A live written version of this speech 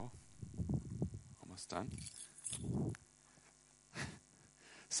almost done.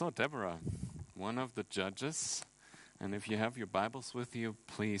 So, Deborah, one of the judges, and if you have your Bibles with you,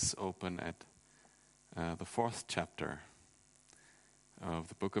 please open at the 4th chapter of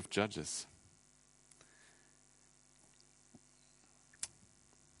the book of Judges.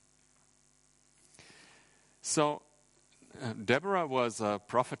 So, Deborah was a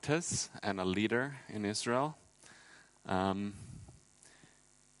prophetess and a leader in Israel.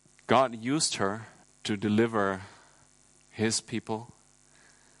 God used her to deliver his people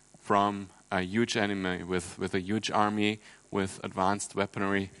from a huge enemy with a huge army, with advanced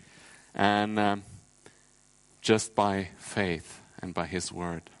weaponry, and just by faith and by his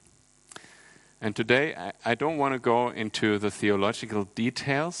word. And today, I don't want to go into the theological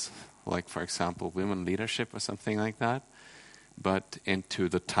details, like, for example, women leadership or something like that, but into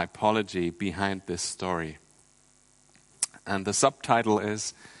the typology behind this story. And the subtitle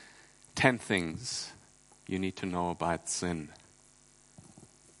is 10 Things You Need to Know About Sin.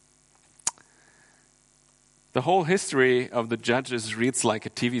 The whole history of the Judges reads like a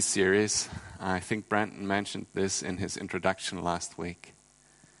TV series. I think Brandon mentioned this in his introduction last week.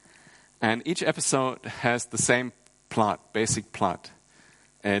 And each episode has the same plot, basic plot.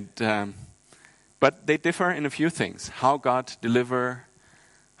 But they differ in a few things. How God delivered,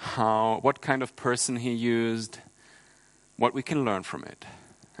 what kind of person he used, what we can learn from it.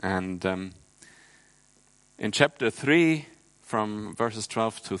 And in chapter 3, from verses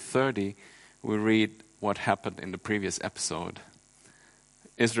 12 to 30, we read what happened in the previous episode.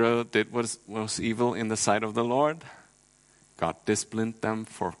 Israel did what was evil in the sight of the Lord. God disciplined them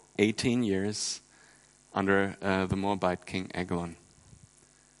for 18 years under the Moabite king Eglon.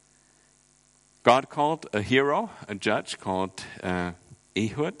 God called a hero, a judge called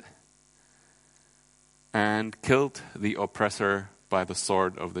Ehud, and killed the oppressor by the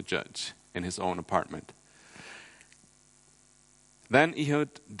sword of the judge in his own apartment. Then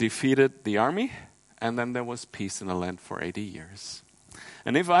Ehud defeated the army, and then there was peace in the land for 80 years.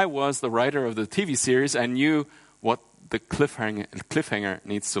 And if I was the writer of the TV series, I knew what the cliffhanger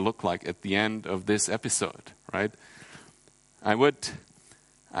needs to look like at the end of this episode, right? I would,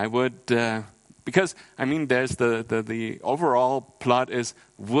 because, I mean, there's the overall plot is,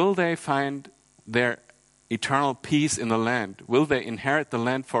 will they find their eternal peace in the land? Will they inherit the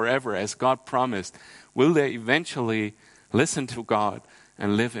land forever as God promised? Will they eventually listen to God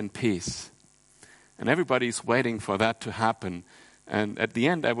and live in peace? And everybody's waiting for that to happen. And at the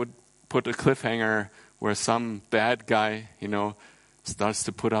end, I would put a cliffhanger where some bad guy, starts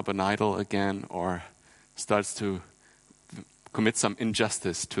to put up an idol again or starts to commit some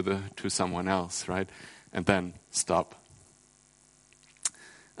injustice to someone else, right? And then stop.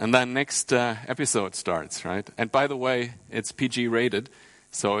 And then next episode starts, right? And by the way, it's PG rated,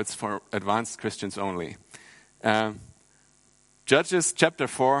 so it's for advanced Christians only. Judges chapter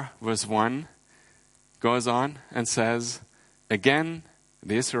 4, verse 1 goes on and says, "Again,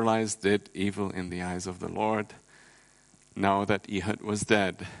 the Israelites did evil in the eyes of the Lord, now that Ehud was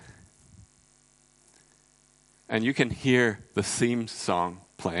dead." And you can hear the theme song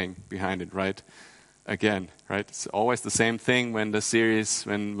playing behind it, right? Again, right? It's always the same thing when the series,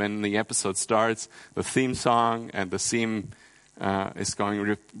 when the episode starts, the theme song and the theme is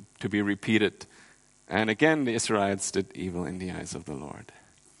going to be repeated. And again, the Israelites did evil in the eyes of the Lord.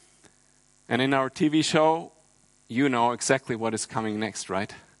 And in our TV show, you know exactly what is coming next,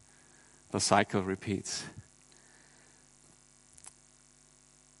 right? The cycle repeats.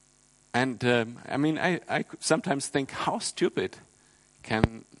 And I sometimes think, how stupid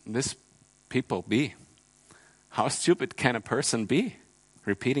can this people be? How stupid can a person be?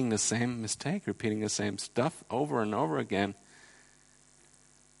 Repeating the same mistake, repeating the same stuff over and over again.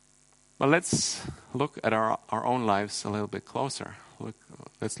 Well, let's look at our own lives a little bit closer.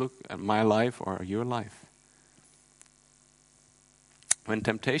 Let's look at my life or your life. When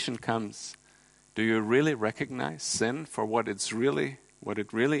temptation comes, do you really recognize sin for what it really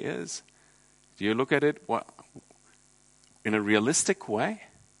is? Do you look at it in a realistic way?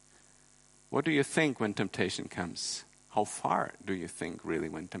 What do you think when temptation comes? How far do you think really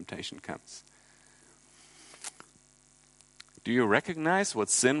when temptation comes? Do you recognize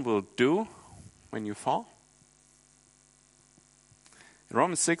what sin will do when you fall?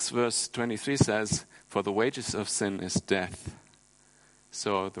 Romans 6 verse 23 says, "For the wages of sin is death."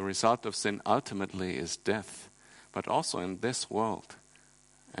 So the result of sin ultimately is death. But also in this world,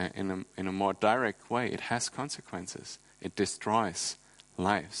 in a more direct way, it has consequences. It destroys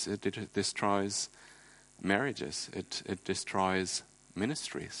lives. It destroys marriages. It destroys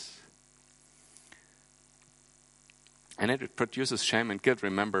ministries. And it produces shame and guilt.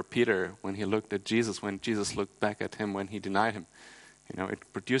 Remember Peter, when he looked at Jesus, when Jesus looked back at him, when he denied him.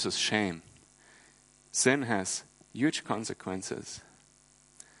 It produces shame. Sin has huge consequences.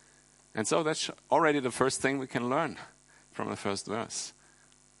 And so that's already the first thing we can learn from the first verse.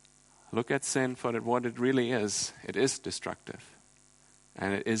 Look at sin for what it really is. It is destructive.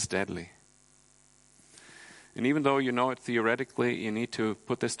 And it is deadly. And even though you know it theoretically, you need to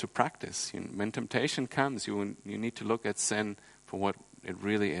put this to practice. When temptation comes, you need to look at sin for what it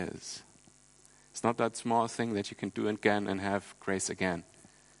really is. It's not that small thing that you can do again and have grace again.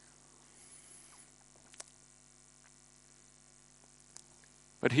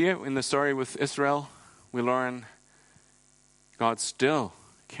 But here in the story with Israel, we learn God still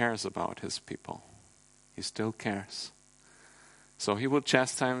cares about his people. He still cares. So he will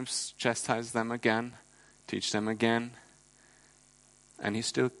chastise them again, teach them again, and he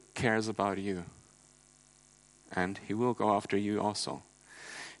still cares about you. And he will go after you also.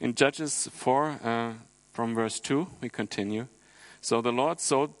 In Judges 4, from verse 2, we continue. So the Lord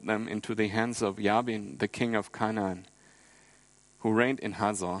sold them into the hands of Jabin, the king of Canaan, who reigned in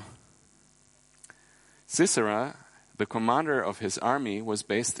Hazor. Sisera, the commander of his army, was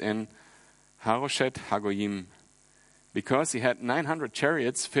based in Haroshet Hagoyim. Because he had 900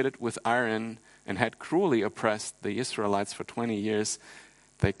 chariots fitted with iron and had cruelly oppressed the Israelites for 20 years,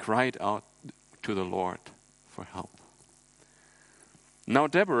 they cried out to the Lord for help. Now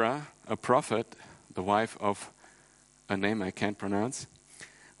Deborah, a prophet, the wife of a name I can't pronounce,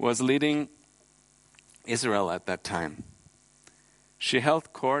 was leading Israel at that time. She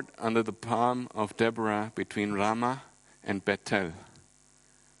held court under the palm of Deborah between Ramah and Bethel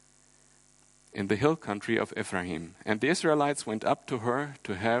in the hill country of Ephraim. And the Israelites went up to her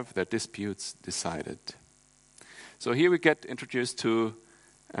to have their disputes decided. So here we get introduced to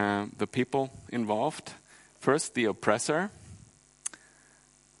the people involved. First, the oppressor,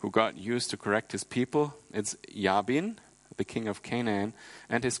 who God used to correct his people. It's Jabin, the king of Canaan,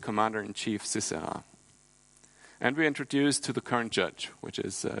 and his commander-in-chief Sisera. And we're introduced to the current judge, which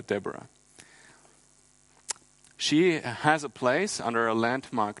is Deborah. She has a place under a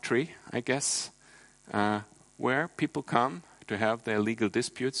landmark tree, I guess, where people come to have their legal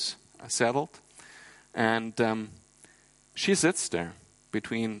disputes settled. And she sits there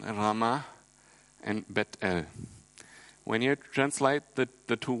between Ramah and Bethel. When you translate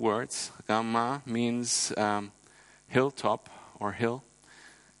the two words, Ramah means hilltop or hill.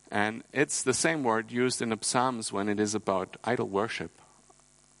 And it's the same word used in the Psalms when it is about idol worship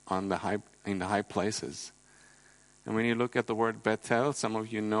in the high places. And when you look at the word Bethel, some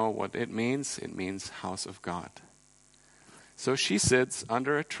of you know what it means. It means house of God. So she sits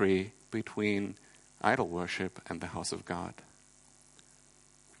under a tree between idol worship and the house of God.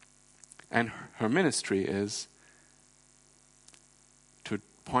 And her ministry is to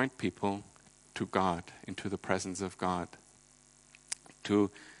point people to God, into the presence of God,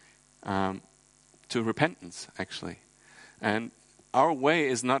 to repentance, actually. And our way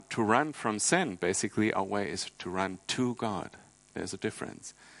is not to run from sin. Basically, our way is to run to God. There's a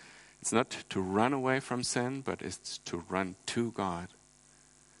difference. It's not to run away from sin, but it's to run to God.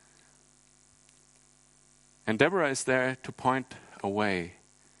 And Deborah is there to point a way.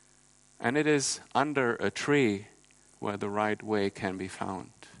 And it is under a tree where the right way can be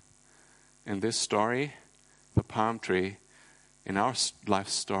found. In this story, the palm tree, in our life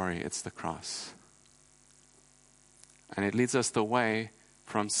story, it's the cross. And it leads us the way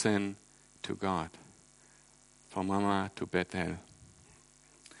from sin to God, from Ramah to Bethel.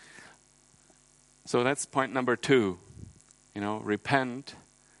 So that's point number 2. Repent,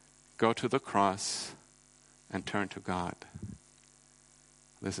 go to the cross, and turn to God.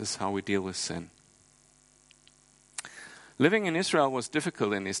 This is how we deal with sin. Living in Israel was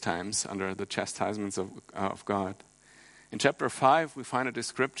difficult in these times under the chastisements of God. In chapter 5, we find a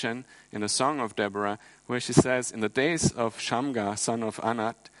description in the Song of Deborah where she says, in the days of Shamgar, son of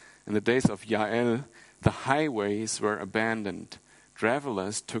Anat, in the days of Yael, the highways were abandoned.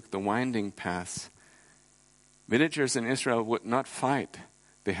 Travelers took the winding paths. Villagers in Israel would not fight.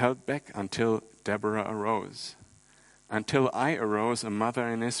 They held back until Deborah arose. Until I arose, a mother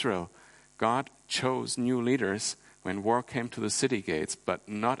in Israel. God chose new leaders when war came to the city gates, but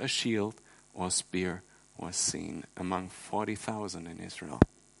not a shield or spear was seen among 40,000 in Israel.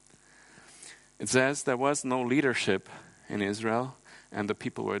 It says there was no leadership in Israel and the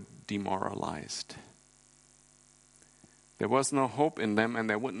people were demoralized. There was no hope in them and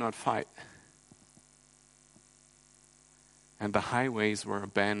they would not fight. And the highways were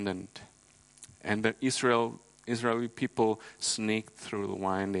abandoned. And the Israeli people sneaked through the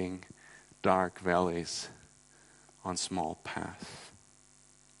winding, dark valleys on small paths.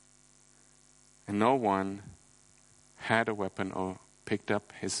 And no one had a weapon or picked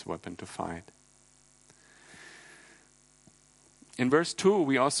up his weapon to fight. In verse 2,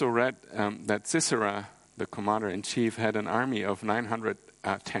 we also read that Sisera, the commander-in-chief, had an army of 900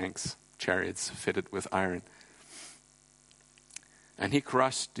 tanks, chariots fitted with iron. And he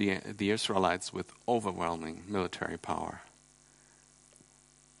crushed the Israelites with overwhelming military power.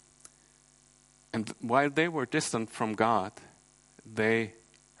 And while they were distant from God, they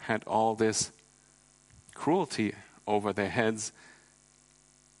had all this cruelty over their heads,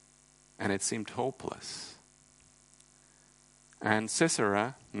 and it seemed hopeless. And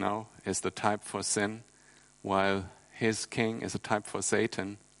Sisera now is the type for sin, while his king is a type for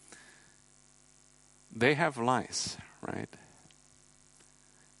Satan. They have lies, right?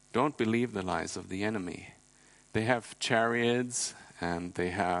 Don't believe the lies of the enemy. They have chariots and they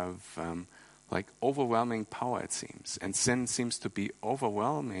have overwhelming power, it seems. And sin seems to be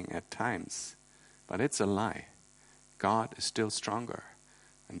overwhelming at times. But it's a lie. God is still stronger.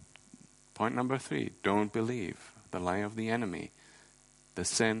 And point number 3, don't believe the lie of the enemy. The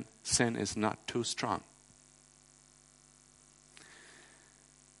sin is not too strong.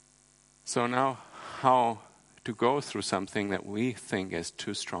 So now, how to go through something that we think is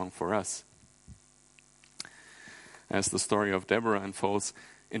too strong for us? As the story of Deborah unfolds,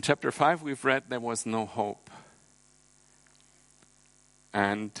 in chapter 5 we've read there was no hope.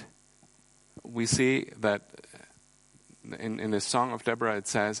 And we see that in the song of Deborah it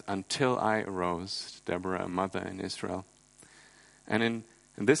says, "Until I arose," Deborah, a mother in Israel. And in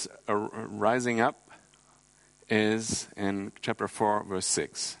this rising up is in chapter 4, verse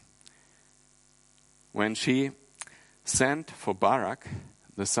 6. When she sent for Barak,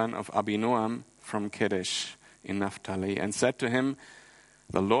 the son of Abinoam, from Kadesh in Naphtali, and said to him,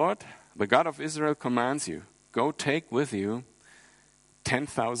 "The Lord, the God of Israel, commands you, go take with you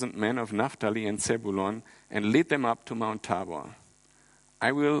 10,000 men of Naphtali and Zebulun, and lead them up to Mount Tabor.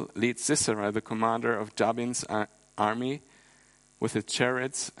 I will lead Sisera, the commander of Jabin's army, with his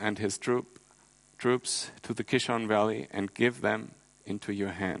chariots and his troops to the Kishon Valley, and give them into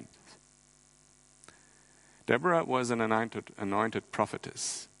your hand." Deborah was an anointed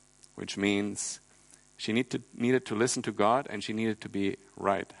prophetess, which means she needed to listen to God, and she needed to be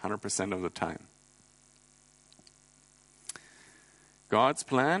right 100% of the time. God's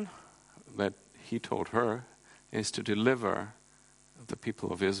plan that he told her is to deliver the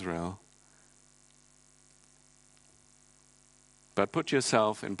people of Israel. But put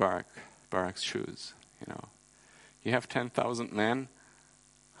yourself in Barak's shoes. You have 10,000 men,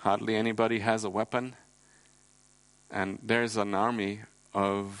 hardly anybody has a weapon, and there's an army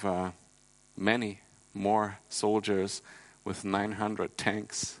of many more soldiers with 900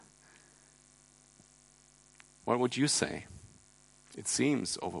 tanks. What would you say? It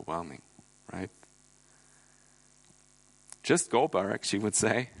seems overwhelming, right? Just go, Barak, she would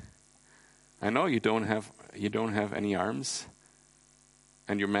say. I know you don't have any arms,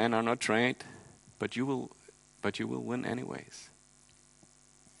 and your men are not trained, but you will win anyways.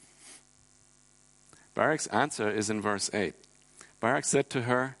 Barak's answer is in verse 8. Barak said to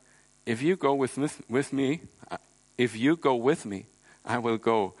her, if you go with me, I will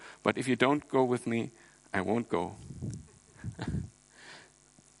go. But if you don't go with me, I won't go.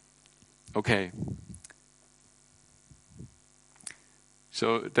 Okay.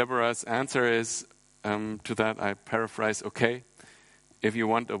 So Deborah's answer is to that, I paraphrase, okay, if you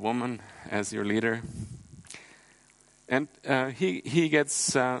want a woman as your leader. And he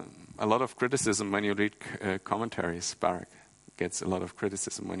gets a lot of criticism when you read commentaries. Barak gets a lot of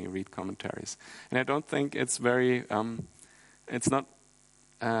criticism when you read commentaries. And I don't think it's very, it's not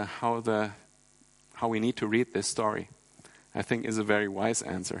how we need to read this story. I think is a very wise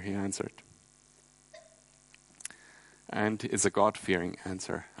answer he answered. And it's a God-fearing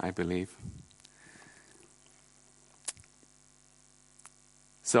answer, I believe.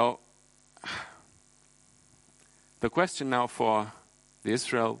 So, the question now for the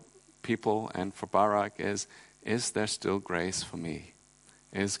Israel people and for Barak is there still grace for me?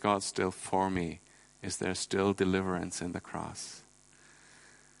 Is God still for me? Is there still deliverance in the cross?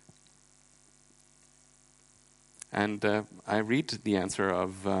 And I read the answer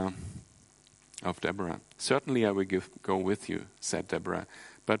of Deborah. Certainly I will go with you, said Deborah,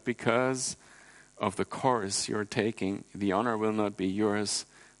 but because of the course you're taking, the honor will not be yours,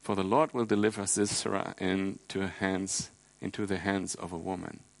 for the Lord will deliver Sisera into the hands of a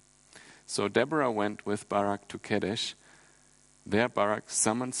woman. So Deborah went with Barak to Kadesh. There Barak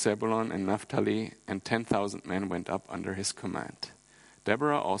summoned Zebulun and Naphtali, and 10,000 men went up under his command.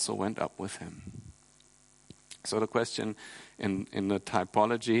 Deborah also went up with him. So the question in the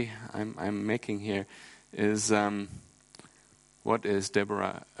typology I'm making here is, what is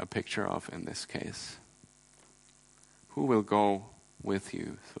Deborah a picture of in this case? Who will go with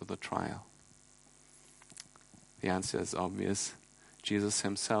you through the trial? The answer is obvious. Jesus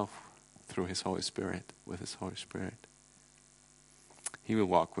himself, through his Holy Spirit, with his Holy Spirit. He will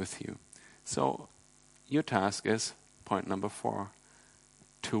walk with you. So your task is, point number 4,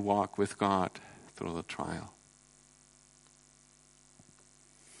 to walk with God through the trial.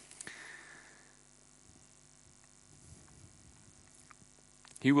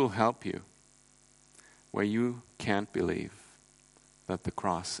 He will help you where you can't believe that the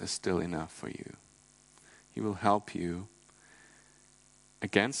cross is still enough for you. He will help you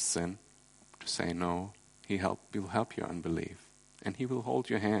against sin to say no. He will help your unbelief. And he will hold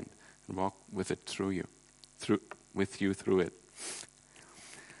your hand and walk with it through you it.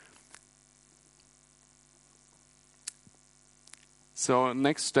 So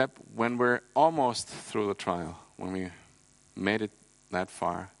next step, when we're almost through the trial, when we made it that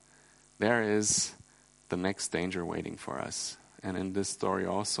far, there is the next danger waiting for us. And in this story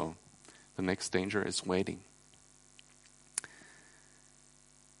also, the next danger is waiting.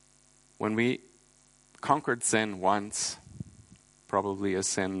 When we conquered sin once, probably a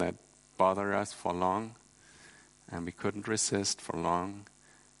sin that bothered us for long, and we couldn't resist for long,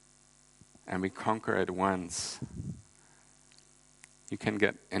 and we conquer it once, you can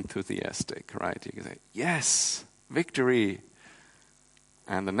get enthusiastic, right? You can say, yes, victory.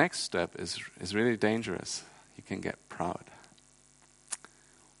 And the next step is really dangerous. You can get proud.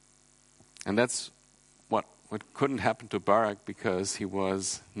 And that's what couldn't happen to Barak, because he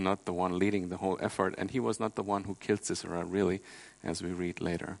was not the one leading the whole effort, and he was not the one who killed Sisera, really, as we read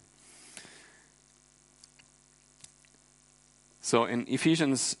later. So in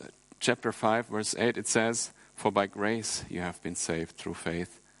Ephesians chapter 5, verse 8, it says, "For by grace you have been saved through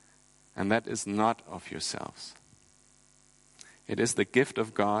faith, and that is not of yourselves. It is the gift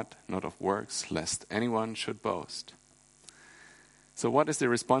of God, not of works, lest anyone should boast." So what is the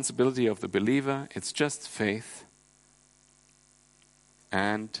responsibility of the believer? It's just faith.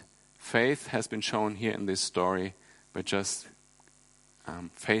 And faith has been shown here in this story by just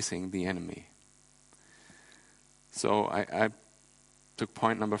facing the enemy. So I took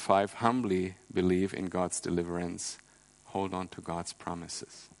point number 5, humbly believe in God's deliverance. Hold on to God's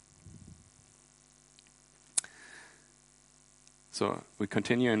promises. So we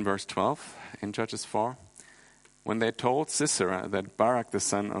continue in verse 12 in Judges 4. When they told Sisera that Barak the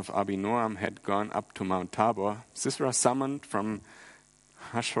son of Abinoam had gone up to Mount Tabor, Sisera summoned from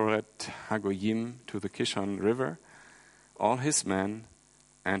Hashoret Hagoyim to the Kishon River all his men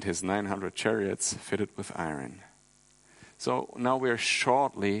and his 900 chariots fitted with iron. So now we're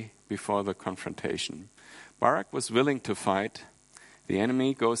shortly before the confrontation. Barak was willing to fight. The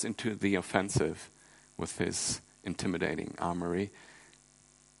enemy goes into the offensive with his intimidating armory.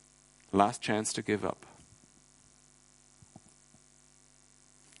 Last chance to give up.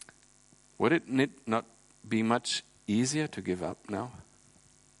 Would it not be much easier to give up now?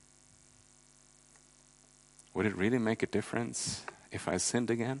 Would it really make a difference if I sinned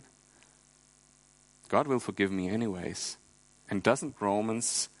again? God will forgive me anyways. And doesn't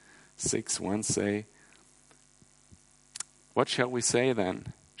Romans 6:1 say, "What shall we say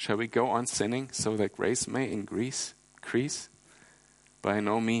then? Shall we go on sinning so that grace may increase? By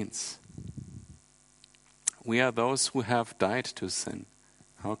no means. We are those who have died to sin.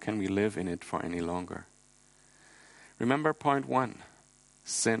 How can we live in it for any longer?" Remember point 1.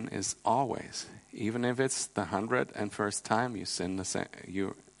 Sin is always, even if it's the 101st time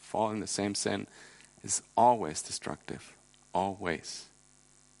you fall in the same sin, is always destructive. Always.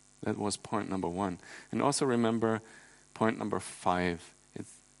 That was point number 1. And also remember point number 5.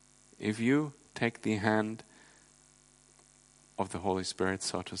 If you take the hand of the Holy Spirit,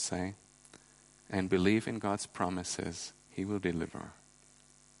 so to say, and believe in God's promises, He will deliver.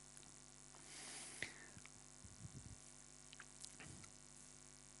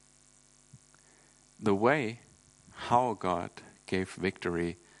 The way how God gave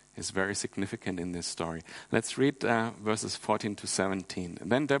victory is very significant in this story. Let's read verses 14 to 17.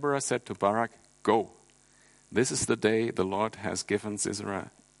 And then Deborah said to Barak, "Go. This is the day the Lord has given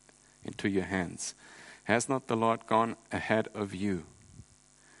Sisera into your hands. Has not the Lord gone ahead of you?"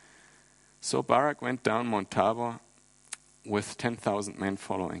 So Barak went down Mount Tabor with 10,000 men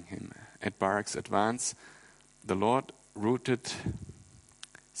following him. At Barak's advance, the Lord routed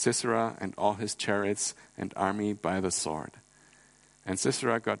Sisera and all his chariots and army by the sword. And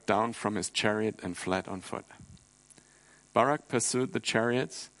Sisera got down from his chariot and fled on foot. Barak pursued the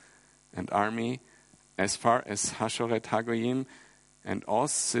chariots and army as far as Hashoret Hagoyim, and all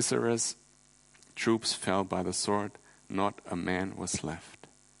Sisera's troops fell by the sword. Not a man was left.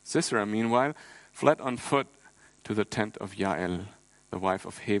 Sisera, meanwhile, fled on foot to the tent of Jael, the wife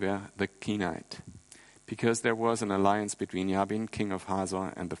of Heber the Kenite, because there was an alliance between Jabin, king of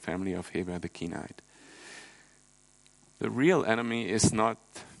Hazor, and the family of Heber the Kenite. The real enemy is not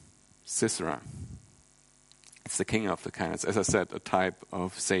Sisera. It's the king of the Kenites. As I said, a type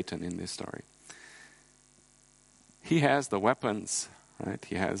of Satan in this story. He has the weapons, right?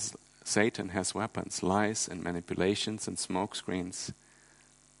 Satan has weapons, lies and manipulations and smoke screens.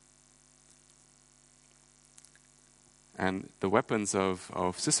 And the weapons of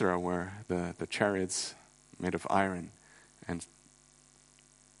Sisera were the chariots made of iron. And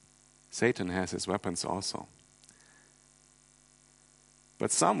Satan has his weapons also.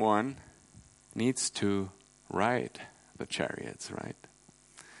 But someone needs to ride the chariots, right?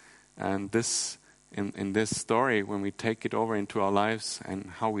 And this, in this story, when we take it over into our lives and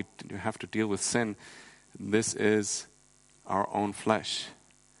how we have to deal with sin, this is our own flesh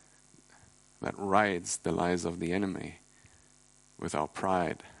that rides the lies of the enemy with our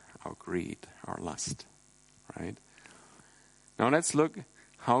pride, our greed, our lust, right? Now let's look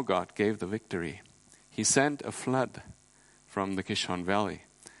how God gave the victory. He sent a flood from the Kishon Valley.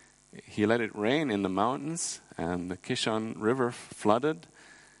 He let it rain in the mountains, and the Kishon River flooded,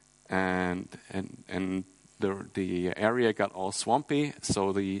 and the area got all swampy,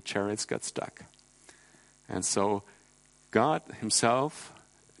 so the chariots got stuck. And so God himself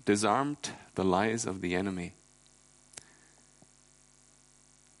disarmed the lies of the enemy.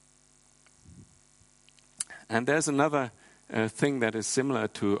 And there's another thing that is similar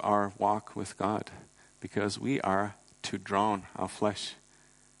to our walk with God, because we are to drown our flesh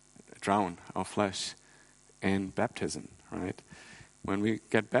in baptism, right? When we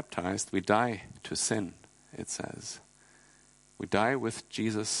get baptized, we die to sin, it says. We die with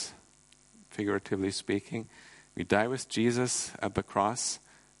Jesus, figuratively speaking. We die with Jesus at the cross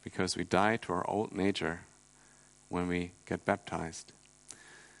because we die to our old nature when we get baptized.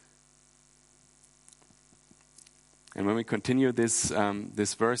 And when we continue this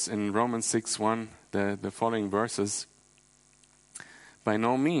verse in Romans 6:1, the following verses, by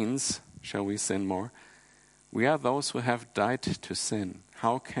no means shall we sin more. We are those who have died to sin.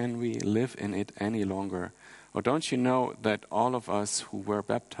 How can we live in it any longer? Or don't you know that all of us who were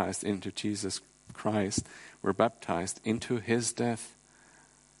baptized into Jesus Christ were baptized into his death?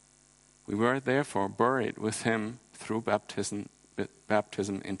 We were therefore buried with him through baptism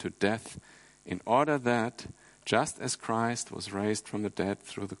into death, in order that, just as Christ was raised from the dead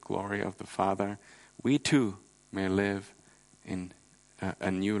through the glory of the Father, we too may live in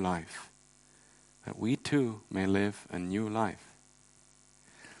a new life. That we too may live a new life.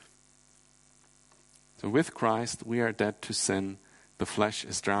 So with Christ we are dead to sin. The flesh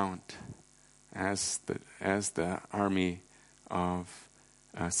is drowned, as the army of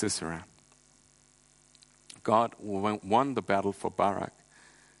Sisera. God won the battle for Barak.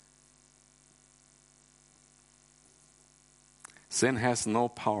 Sin has no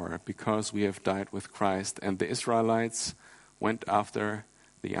power because we have died with Christ. And the Israelites went after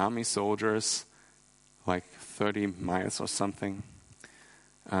the army soldiers like 30 miles or something,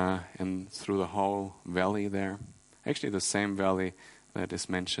 and through the whole valley there. Actually, the same valley that is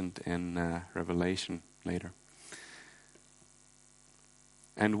mentioned in Revelation later.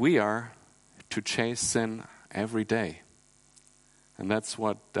 And we are to chase sin every day. And that's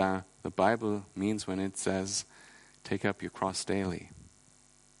what the Bible means when it says, take up your cross daily.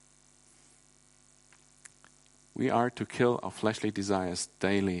 We are to kill our fleshly desires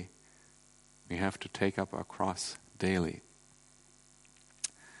daily. We have to take up our cross daily.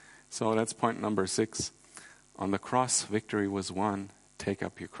 So that's point number 6. On the cross, victory was won. Take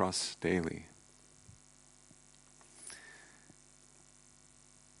up your cross daily.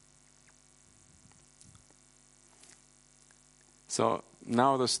 So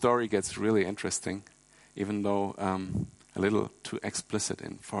now the story gets really interesting, even though a little too explicit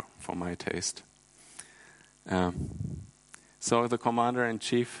for my taste. So the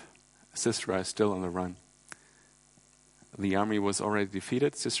commander-in-chief, Sisera, is still on the run. The army was already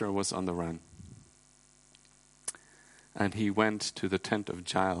defeated. Sisera was on the run. And he went to the tent of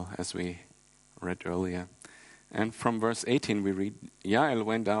Jael, as we read earlier. And from verse 18 we read, Jael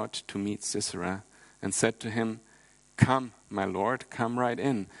went out to meet Sisera and said to him, "Come, my lord, come right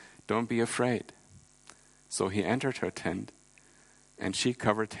in. Don't be afraid." So he entered her tent, and she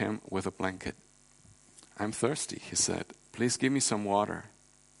covered him with a blanket. "I'm thirsty," he said. "Please give me some water."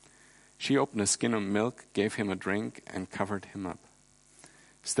 She opened a skin of milk, gave him a drink, and covered him up.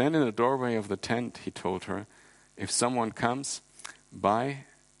 "Stand in the doorway of the tent," he told her. "If someone comes by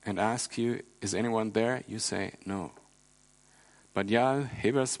and asks you, 'Is anyone there?' you say, 'No.'" But Jael,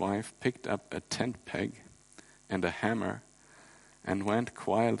 Heber's wife, picked up a tent peg and a hammer and went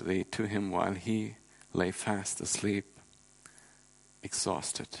quietly to him while he lay fast asleep,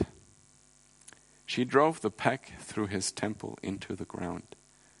 exhausted. She drove the peg through his temple into the ground,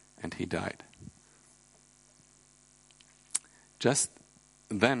 and he died. Just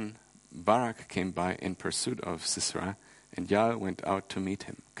then Barak came by in pursuit of Sisera, and Jael went out to meet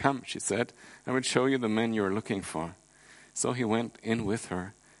him. "Come," she said, "I will show you the man you are looking for." So he went in with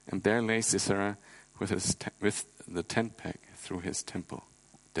her, and there lay Sisera with the tent peg through his temple,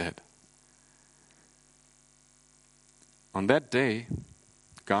 dead. On that day,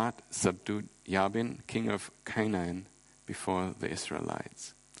 God subdued Jabin, king of Canaan, before the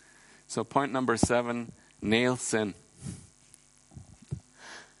Israelites. So point number 7, nail sin.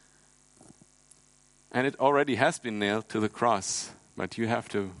 And it already has been nailed to the cross, but you have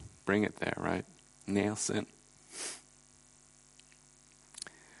to bring it there, right? Nail sin.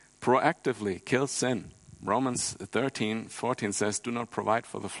 Proactively kill sin. Romans 13:14 says, "Do not provide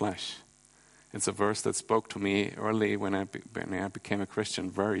for the flesh." It's a verse that spoke to me early when I became a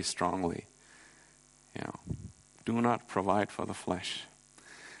Christian very strongly. Do not provide for the flesh.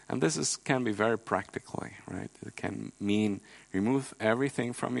 And this can be very practically, right? It can mean remove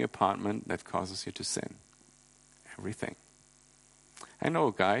everything from your apartment that causes you to sin. Everything. I know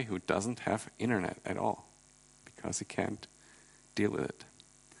a guy who doesn't have internet at all because he can't deal with it.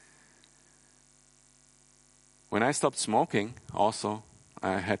 When I stopped smoking, also,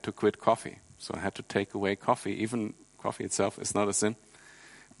 I had to quit coffee. So I had to take away coffee. Even coffee itself is not a sin.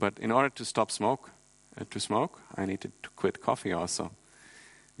 But in order to smoke, I needed to quit coffee also,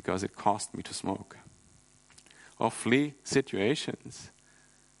 because it cost me to smoke. Or flee situations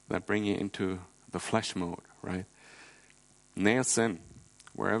that bring you into the flesh mode, right? Nail sin,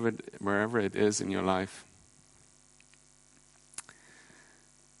 wherever it is in your life.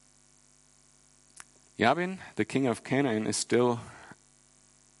 Jabin, the king of Canaan, is still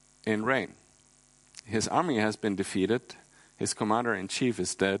in reign. His army has been defeated. His commander-in-chief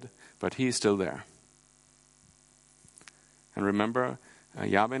is dead, but he is still there. And remember,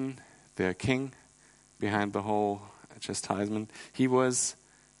 Jabin, the king behind the whole chastisement, he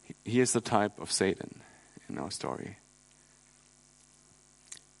is the type of Satan in our story.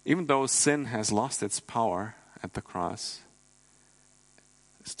 Even though sin has lost its power at the cross,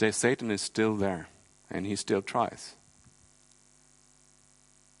 Satan is still there, and he still tries.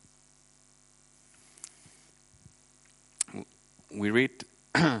 We read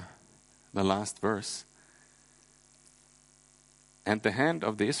the last verse. "And the hand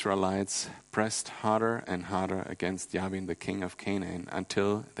of the Israelites pressed harder and harder against Jabin, the king of Canaan,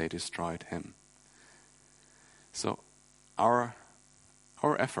 until they destroyed him." So our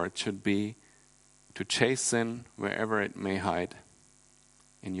effort should be to chase sin wherever it may hide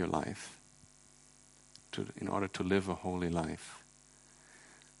in your life, in order to live a holy life.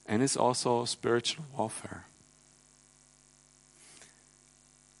 And it's also spiritual warfare.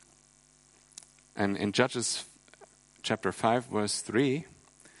 And in Judges chapter 5, verse 3,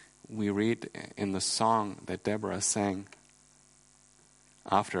 we read in the song that Deborah sang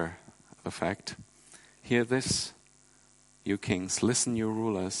after the fact, "Hear this, you kings, listen, you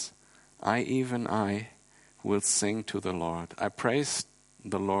rulers. Even I, will sing to the Lord. I praise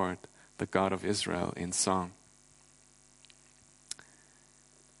the Lord, the God of Israel, in song."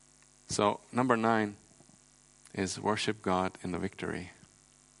 So, number 9 is worship God in the victory.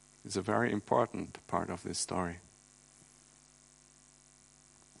 It's a very important part of this story.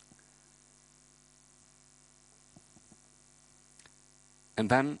 And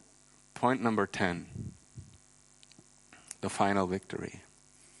then, point number 10, the final victory.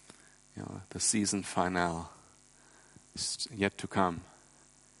 The season finale is yet to come.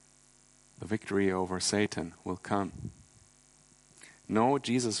 The victory over Satan will come. No,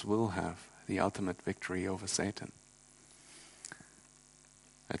 Jesus will have the ultimate victory over Satan.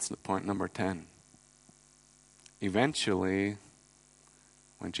 That's the point number 10. Eventually,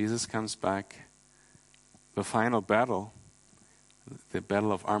 when Jesus comes back, the final battle, the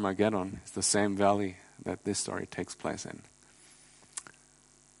battle of Armageddon, is the same valley that this story takes place in.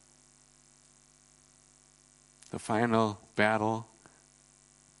 The final battle,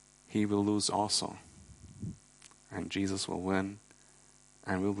 he will lose also. And Jesus will win,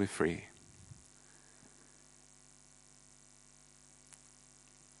 and we'll be free.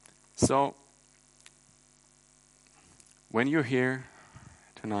 So, when you're here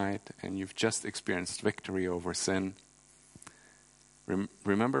tonight and you've just experienced victory over sin,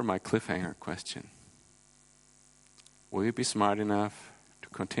 remember my cliffhanger question. Will you be smart enough to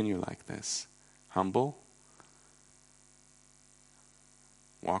continue like this? Humble,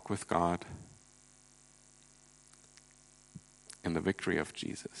 walk with God in the victory of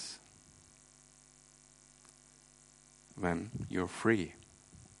Jesus. Then you're free.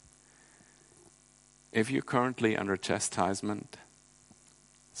 If you're currently under chastisement,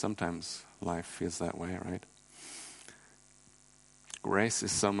 sometimes life feels that way, right? Grace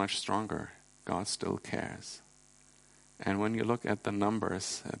is so much stronger. God still cares. And when you look at the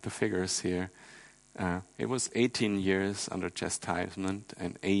numbers, at the figures here, it was 18 years under chastisement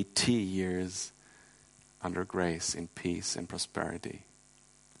and 80 years under grace, in peace and prosperity.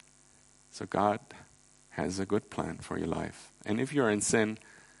 So God has a good plan for your life. And if you're in sin,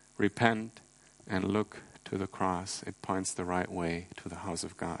 repent and look to the cross. It points the right way to the house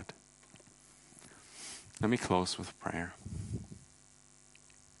of God. Let me close with prayer.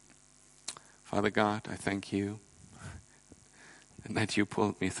 Father God, I thank you that you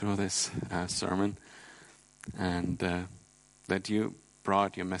pulled me through this sermon and that you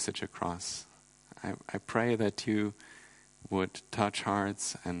brought your message across. I pray that you would touch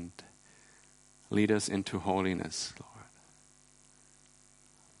hearts and lead us into holiness, Lord.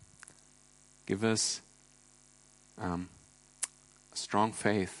 Give us strong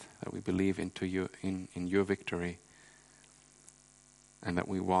faith that we believe into you in your victory, and that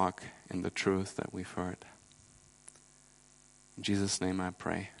we walk in the truth that we've heard. In Jesus' name I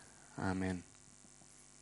pray. Amen.